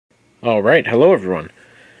Alright, hello everyone.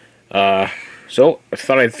 So I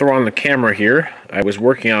thought I'd throw on the camera here. I was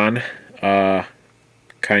working on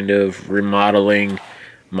kind of remodeling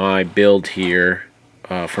my build here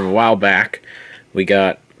from a while back. We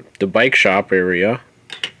got the bike shop area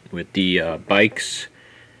with the bikes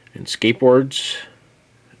and skateboards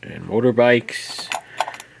and motorbikes,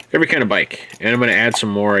 every kind of bike. And I'm gonna add some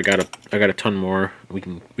more. I got a ton more. We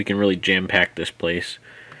can really jam pack this place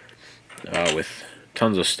with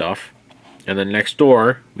tons of stuff. And then next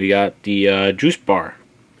door we got the juice bar.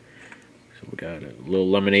 So we got a little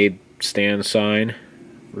lemonade stand sign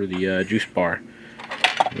for the juice bar.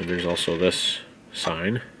 And there's also this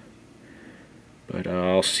sign, but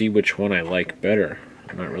I'll see which one I like better.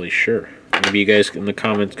 I'm not really sure. Maybe you guys in the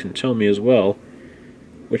comments can tell me as well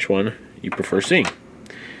which one you prefer seeing.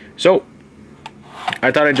 So I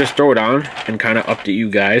thought I'd just throw it on and kind of update you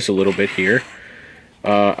guys a little bit here.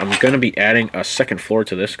 I'm going to be adding a second floor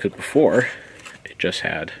to this because before it just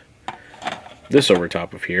had this over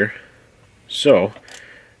top of here. So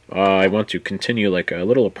I want to continue like a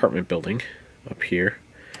little apartment building up here.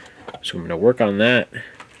 So I'm going to work on that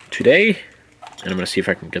today, and I'm going to see if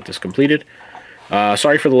I can get this completed.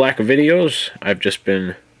 Sorry for the lack of videos. I've just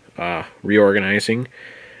been reorganizing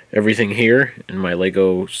everything here in my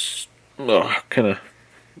Lego kind of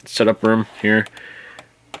setup room here.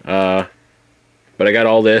 But I got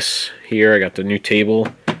all this here. I got the new table,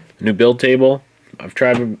 new build table. I've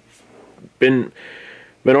been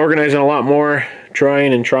organizing a lot more,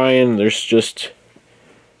 trying. There's just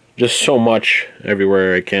so much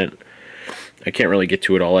everywhere. I can't really get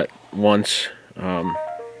to it all at once. And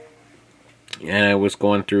I was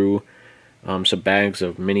going through some bags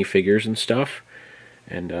of minifigures and stuff,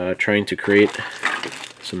 and trying to create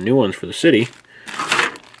some new ones for the city.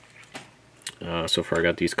 So far I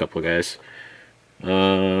got these couple of guys.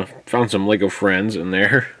 Found some Lego friends in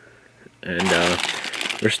there, and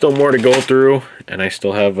there's still more to go through, and I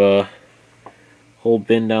still have a whole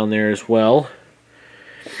bin down there as well.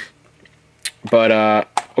 But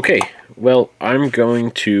okay, well, I'm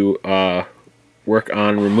going to work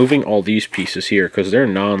on removing all these pieces here because they're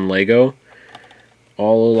non-Lego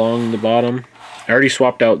all along the bottom. I already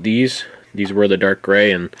swapped out these were the dark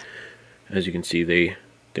gray, and as you can see they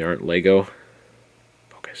aren't Lego.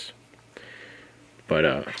 But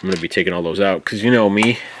I'm going to be taking all those out because you know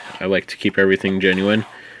me, I like to keep everything genuine.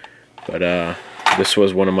 But this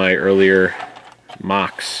was one of my earlier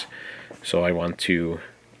MOCs, so I want to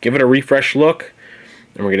give it a refresh look.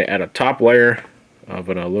 And we're going to add a top layer of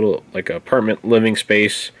a little like apartment living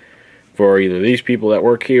space for either these people that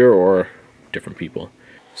work here or different people.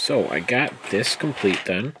 So I got this complete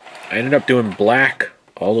then. I ended up doing black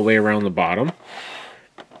all the way around the bottom.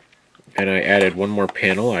 And I added one more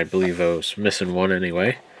panel. I believe I was missing one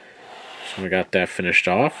anyway. So I got that finished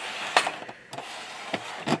off.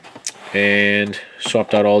 And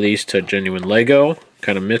swapped out all these to genuine Lego.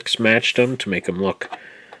 Kind of mix-matched them to make them look,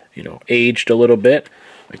 you know, aged a little bit.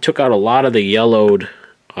 I took out a lot of the yellowed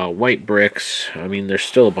white bricks. I mean, there's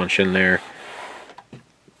still a bunch in there.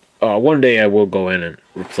 One day I will go in and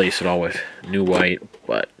replace it all with new white.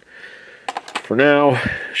 But for now,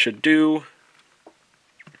 should do.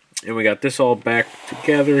 And we got this all back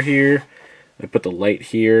together here. I put the light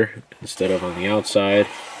here instead of on the outside,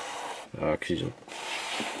 because you'll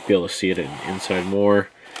be able to see it inside more.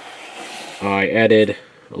 I added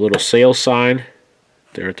a little sale sign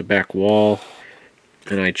there at the back wall,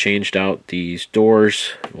 and I changed out these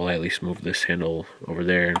doors. Well, I at least moved this handle over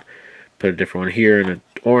there and put a different one here, and an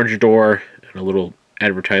orange door, and a little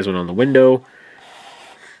advertisement on the window.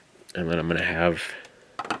 And then I'm going to have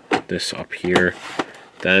this up here.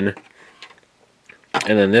 And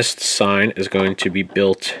then this sign is going to be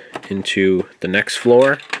built into the next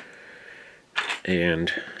floor,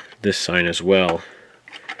 and this sign as well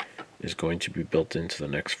is going to be built into the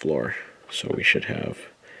next floor. So we should have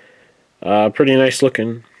a pretty nice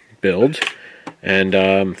looking build. And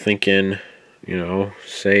I'm thinking, you know,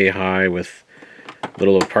 say hi with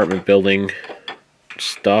little apartment building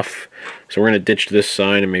stuff. So we're gonna ditch this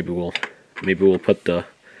sign, and maybe we'll put the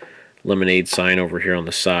lemonade sign over here on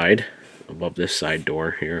the side above this side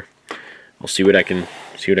door here. I'll see what I can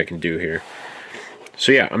do here.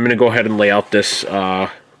 So yeah, I'm gonna go ahead and lay out this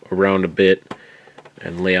around a bit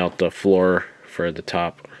and lay out the floor for the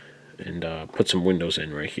top, and put some windows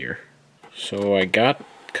in right here. So I got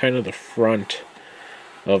kind of the front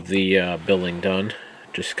of the building done,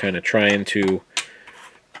 just kind of trying to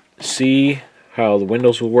see how the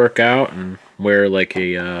windows will work out and where like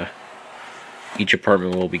each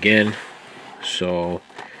apartment will begin. So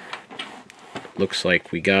looks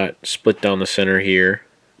like we got split down the center here.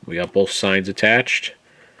 We got both sides attached.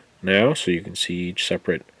 now, so you can see each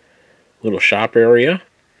separate little shop area.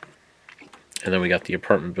 And then we got the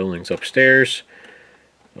apartment buildings upstairs.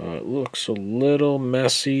 It looks a little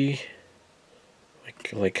messy,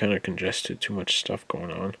 like kind of congested, too much stuff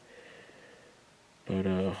going on. But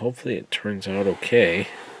hopefully it turns out okay.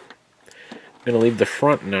 I'm going to leave the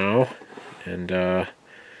front now and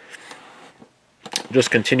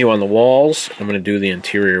just continue on the walls. I'm going to do the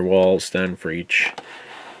interior walls then for each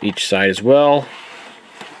side as well.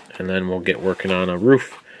 And then we'll get working on a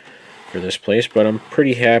roof for this place. But I'm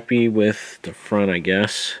pretty happy with the front, I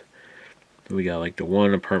guess. We got like the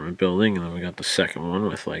one apartment building, and then we got the second one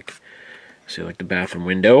with like, say, like the bathroom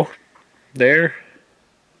window there.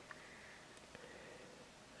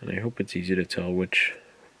 And I hope it's easy to tell which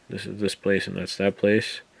this is this place and that's that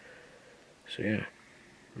place. So yeah,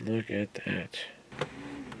 look at that.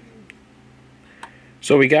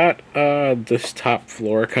 So we got this top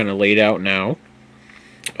floor kind of laid out now.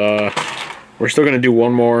 We're still gonna do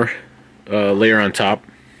one more layer on top.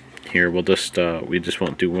 Here we'll just we just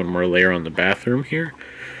won't do one more layer on the bathroom here.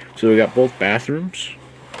 So we got both bathrooms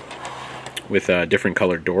with different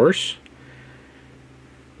colored doors,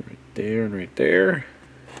 right there and right there.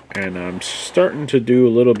 And I'm starting to do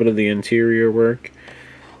a little bit of the interior work.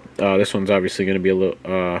 This one's obviously going to be a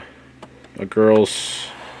little a girl's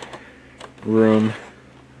room,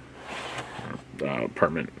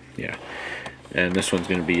 apartment, yeah. And this one's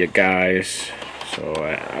going to be a guy's. So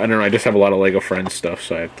I don't know, I just have a lot of Lego Friends stuff,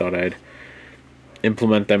 so I thought I'd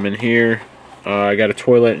implement them in here. I got a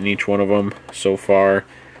toilet in each one of them so far.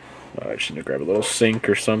 I just need to grab a little sink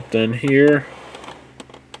or something here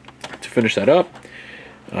to finish that up.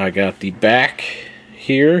 I got the back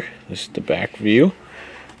here. This is the back view.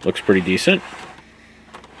 Looks pretty decent.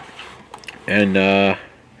 And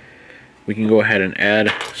we can go ahead and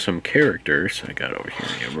add some characters I got over here.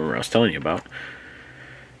 I remember I was telling you about.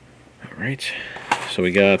 Alright, so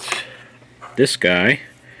we got this guy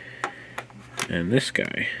and this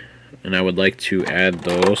guy, and I would like to add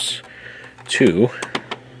those two.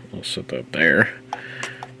 I'll set that up there.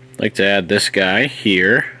 I'd like to add this guy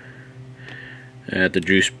here at the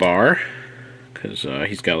juice bar, because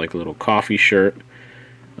he's got like a little coffee shirt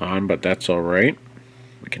on, but that's alright.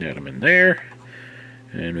 We can add him in there,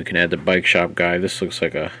 and we can add the bike shop guy. This looks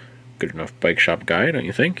like a good enough bike shop guy, don't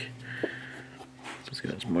you think? He's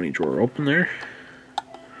got his money drawer open there.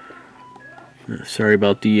 Sorry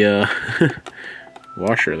about the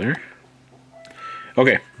washer there.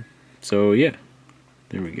 Okay, so yeah,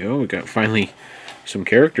 there we go. We got finally some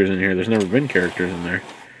characters in here. There's never been characters in there.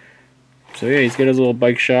 So yeah, he's got his little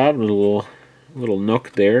bike shop, a little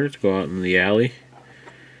nook there to go out in the alley,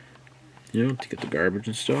 you know, to get the garbage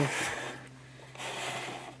and stuff.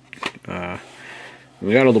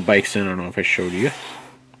 We got all the bikes in. I don't know if I showed you.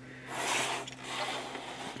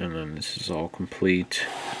 And then this is all complete,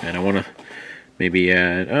 and I want to maybe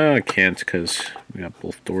add, I can't because we got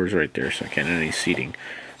both doors right there, so I can't add any seating.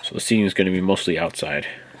 So the seating is going to be mostly outside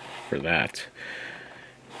for that.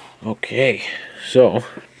 Okay, so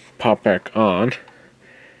pop back on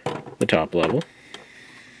the top level,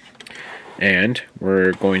 and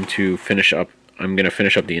we're going to finish up. I'm going to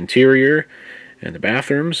finish up the interior and the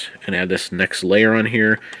bathrooms and add this next layer on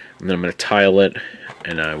here, and then I'm going to tile it,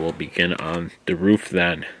 and I will begin on the roof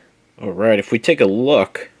then. Alright, if we take a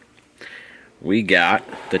look, we got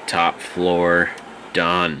the top floor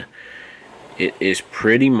done. It is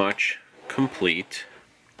pretty much complete.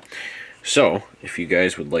 So, if you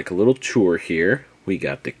guys would like a little tour here, we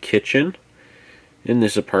got the kitchen in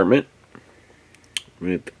this apartment.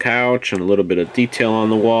 We got the couch and a little bit of detail on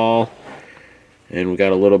the wall. And we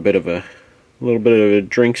got a little bit of a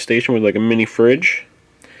drink station with like a mini fridge.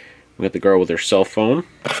 We got the girl with her cell phone.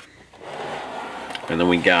 And then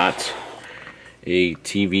we got a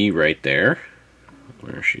TV right there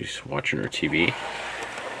where she's watching her TV.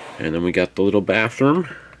 And then we got the little bathroom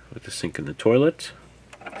with the sink and the toilet.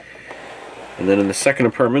 And then in the second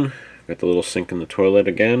apartment, we got the little sink and the toilet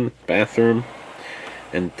again, bathroom.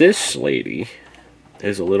 And this lady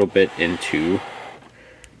is a little bit into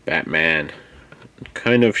Batman.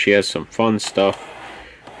 Kind of, she has some fun stuff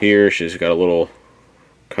here. She's got a little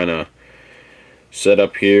kind of set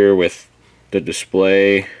up here with the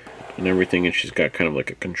display and everything, and she's got kind of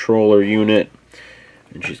like a controller unit,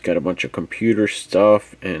 and she's got a bunch of computer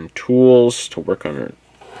stuff and tools to work on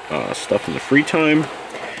her stuff in the free time.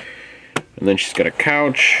 And then she's got a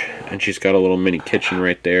couch, and she's got a little mini kitchen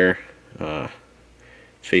right there,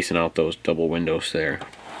 facing out those double windows there.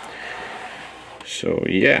 So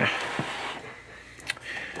yeah,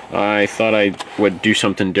 I thought I would do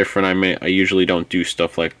something different. I usually don't do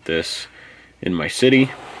stuff like this in my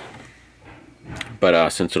city. But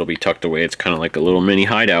since it'll be tucked away, it's kind of like a little mini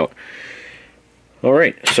hideout.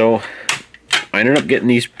 Alright, so I ended up getting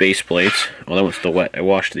these base plates. Oh, that one's still wet. I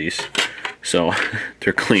washed these, so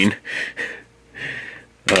they're clean.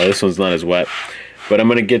 This one's not as wet. But I'm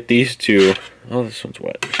going to get these two. Oh, this one's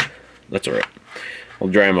wet. That's alright. I'll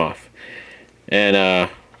dry them off. And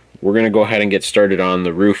we're going to go ahead and get started on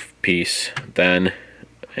the roof piece then.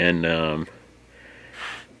 And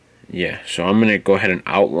yeah, so I'm going to go ahead and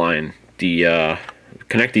outline the,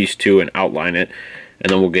 connect these two and outline it.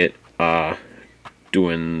 And then we'll get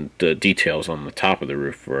doing the details on the top of the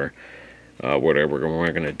roof for whatever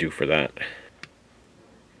we're going to do for that.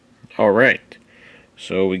 Alright,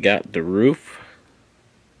 so we got the roof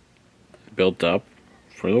built up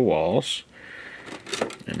for the walls,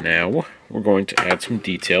 and now we're going to add some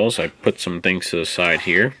details. I put some things to the side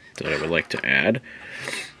here that I would like to add.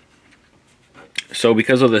 So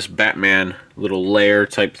because of this Batman little layer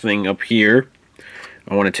type thing up here,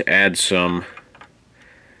 I wanted to add some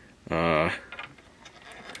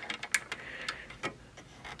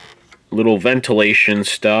little ventilation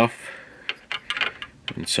stuff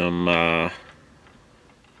and some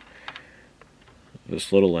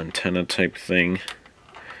this little antenna type thing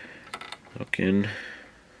looking,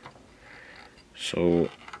 so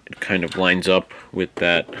it kind of lines up with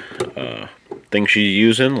that thing she's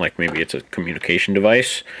using, like maybe it's a communication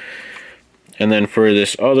device. And then for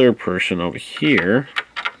this other person over here,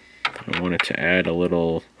 I wanted to add a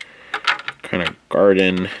little kind of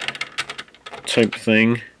garden type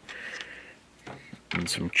thing and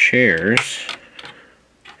some chairs.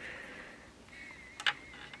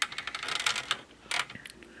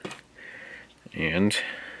 And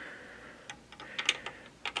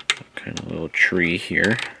a kind of little tree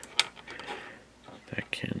here that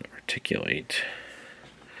can articulate.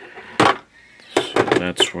 So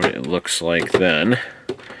that's what it looks like then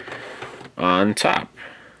on top.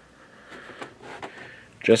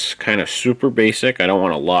 Just kind of super basic. I don't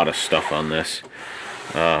want a lot of stuff on this.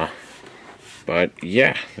 But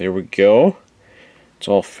yeah, there we go. It's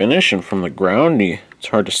all finished, and from the ground it's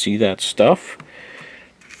hard to see that stuff.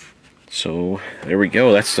 So there we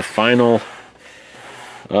go. That's the final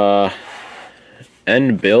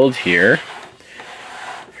end build here.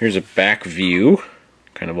 Here's a back view,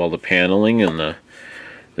 kind of all the paneling and the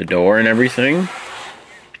door and everything.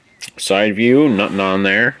 Side view, nothing on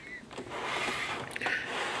there.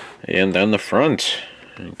 And then the front,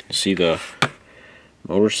 you can see the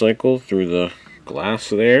motorcycle through the glass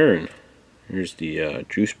there, and here's the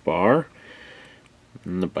juice bar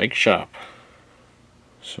and the bike shop.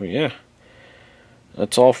 So yeah,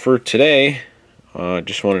 that's all for today.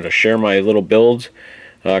 Just wanted to share my little build,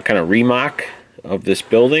 kind of Re-MOC of this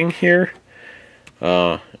building here.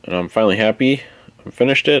 And I'm finally happy I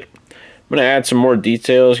finished it. I'm going to add some more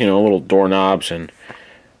details, you know, little doorknobs and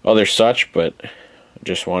other such, but I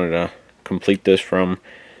just wanted to complete this from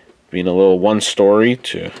being a little one story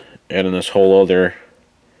to adding this whole other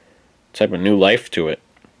type of new life to it.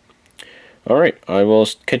 Alright, I will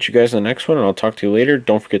catch you guys in the next one, and I'll talk to you later.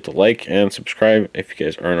 Don't forget to like and subscribe if you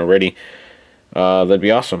guys aren't already. That'd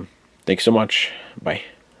be awesome. Thanks so much. Bye.